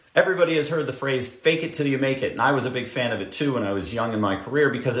Everybody has heard the phrase, fake it till you make it. And I was a big fan of it too when I was young in my career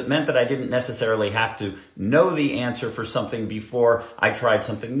because it meant that I didn't necessarily have to know the answer for something before I tried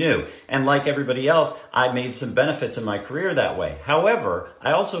something new. And like everybody else, I made some benefits in my career that way. However,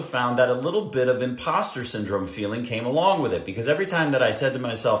 I also found that a little bit of imposter syndrome feeling came along with it because every time that I said to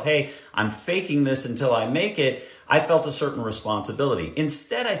myself, hey, I'm faking this until I make it, I felt a certain responsibility.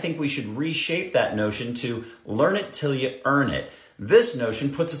 Instead, I think we should reshape that notion to learn it till you earn it. This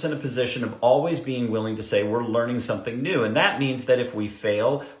notion puts us in a position of always being willing to say we're learning something new. And that means that if we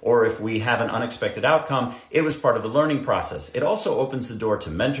fail or if we have an unexpected outcome, it was part of the learning process. It also opens the door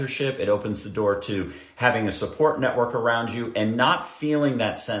to mentorship. It opens the door to having a support network around you and not feeling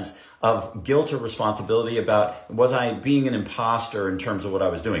that sense of guilt or responsibility about was I being an imposter in terms of what I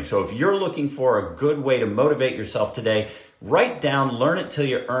was doing. So if you're looking for a good way to motivate yourself today, write down, learn it till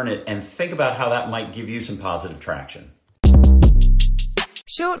you earn it, and think about how that might give you some positive traction.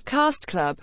 Shortcast Club.